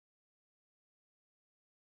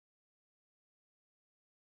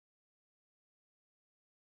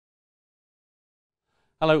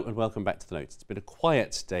Hello and welcome back to the Notes. It's been a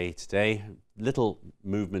quiet day today, little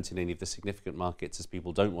movement in any of the significant markets as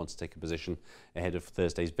people don't want to take a position ahead of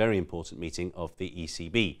Thursday's very important meeting of the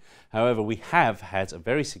ECB. However, we have had a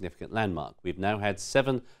very significant landmark. We've now had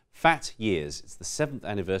 7 fat years. It's the 7th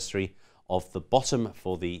anniversary of the bottom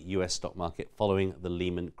for the US stock market following the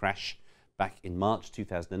Lehman crash back in March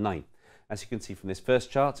 2009. As you can see from this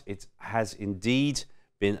first chart, it has indeed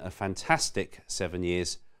been a fantastic 7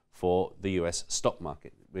 years for the US stock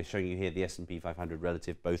market. We're showing you here the S&P 500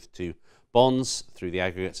 relative both to bonds through the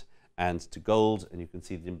aggregate and to gold, and you can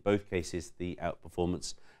see that in both cases the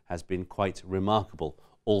outperformance has been quite remarkable.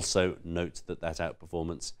 Also note that that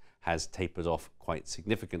outperformance has tapered off quite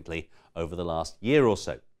significantly over the last year or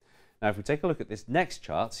so. Now if we take a look at this next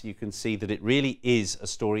chart, you can see that it really is a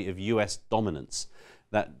story of US dominance.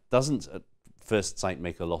 That doesn't at first sight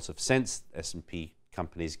make a lot of sense. S&P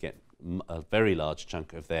companies get a very large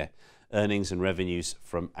chunk of their earnings and revenues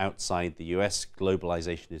from outside the US.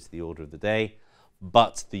 Globalization is the order of the day,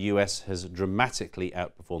 but the US has dramatically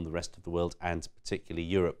outperformed the rest of the world and particularly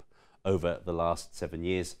Europe over the last 7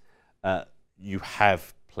 years. You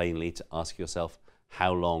have plainly to ask yourself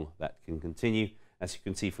how long that can continue. As you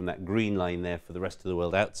can see from that green line there for the rest of the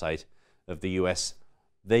world outside of the US,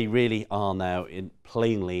 they really are now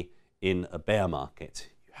plainly in a bear market.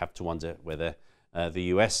 You have to wonder whether the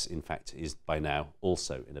US, in fact, is by now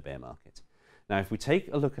also in a bear market. Now, if we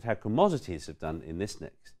take a look at how commodities have done in this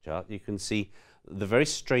next chart, you can see the very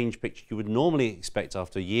strange picture you would normally expect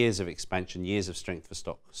after years of expansion, years of strength for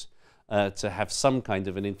stocks, to have some kind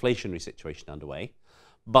of an inflationary situation underway.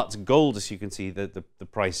 But gold, as you can see, the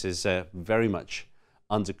price is very much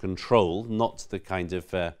under control, not the kind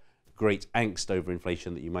of great angst over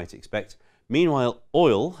inflation that you might expect. Meanwhile,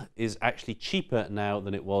 oil is actually cheaper now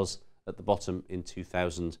than it was at the bottom in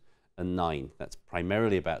 2009. That's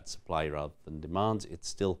primarily about supply rather than demand. It's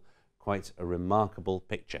still quite a remarkable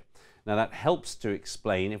picture. Now that helps to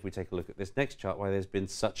explain, if we take a look at this next chart, why there's been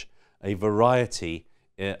such a variety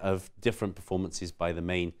of different performances by the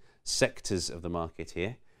main sectors of the market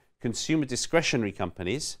here. Consumer discretionary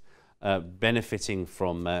companies benefiting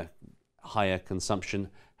from higher consumption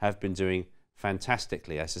have been doing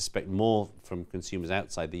fantastically. I suspect more from consumers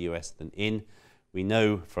outside the US than in. We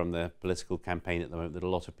know from the political campaign at the moment that a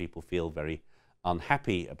lot of people feel very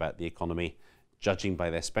unhappy about the economy, judging by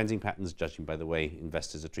their spending patterns, judging by the way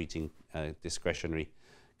investors are treating discretionary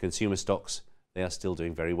consumer stocks. They are still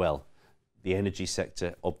doing very well. The energy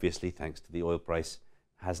sector, obviously, thanks to the oil price,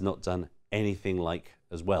 has not done anything like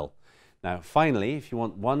as well. Now, finally, if you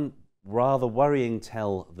want one rather worrying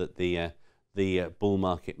tell that the bull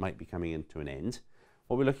market might be coming into an end,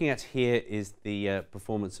 what we're looking at here is the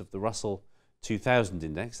performance of the Russell 2000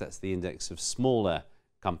 index. That's the index of smaller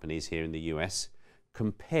companies here in the US,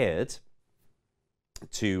 compared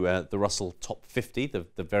to the Russell Top 50,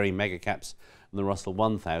 the very mega caps, and the Russell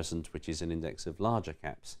 1000, which is an index of larger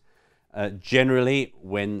caps. Generally,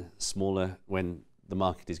 when the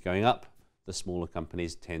market is going up, the smaller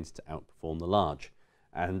companies tend to outperform the large.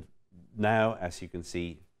 And now, as you can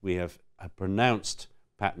see, we have a pronounced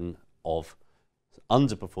pattern of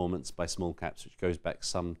underperformance by small caps, which goes back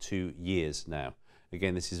some 2 years now.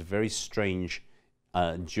 Again, this is very strange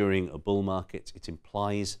during a bull market. It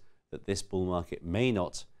implies that this bull market may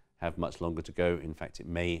not have much longer to go. In fact, it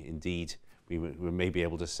may indeed, we may be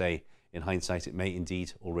able to say in hindsight, it may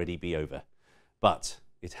indeed already be over. But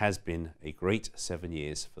it has been a great 7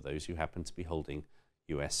 years for those who happen to be holding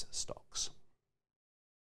US stocks.